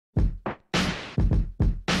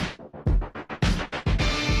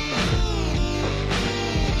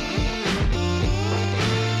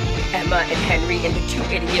and Henry and the two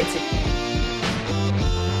idiots.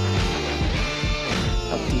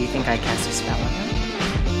 Oh, do you think I cast a spell on her?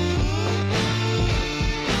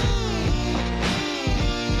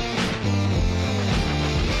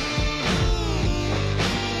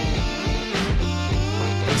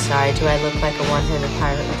 I'm sorry, do I look like a one-handed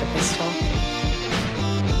pirate with a pistol?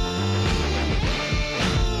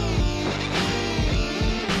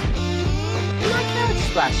 My carriage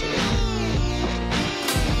splashing.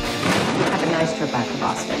 Have a nice trip back to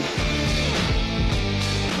Boston.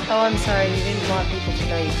 Oh, I'm sorry, you didn't want people to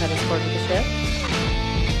know you cut us board with the ship?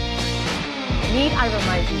 Need I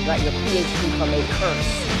remind you that your PhD from a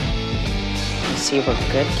curse? You see we're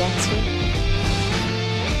good, Gansey?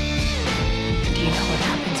 Do you know what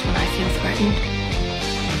happens when I feel threatened?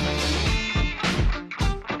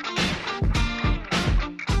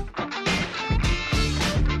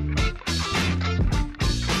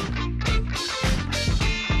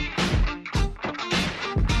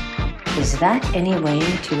 Is that any way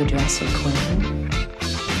to address a queen?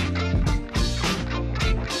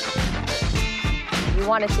 You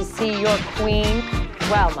wanted to see your queen?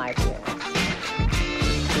 Well, my dear.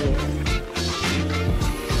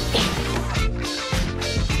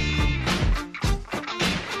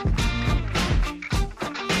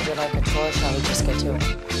 Would you like a tour, or shall we just get to it?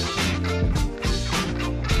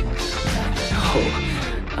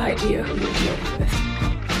 No idea who you're dealing with.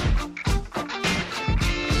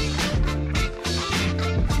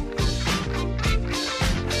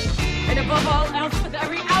 And above all else, with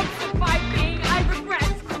every ounce of my being, I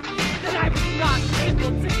regret that I was not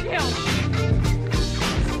able to kill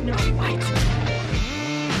Snow White.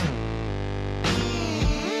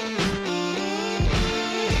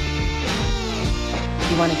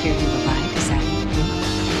 You want to hear who alive? Is that it?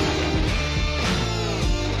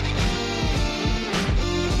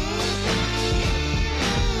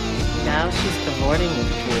 Now she's cavorting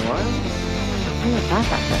with dwarves? When did that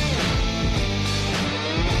happen?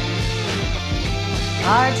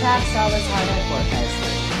 Hard tack's always hard at work, I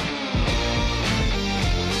see.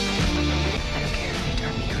 I don't care if they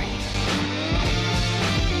turn me green.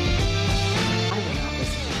 I will not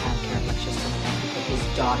listen to childcare lectures from a man who put his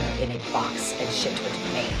daughter in a box and shipped her to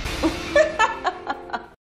Maine.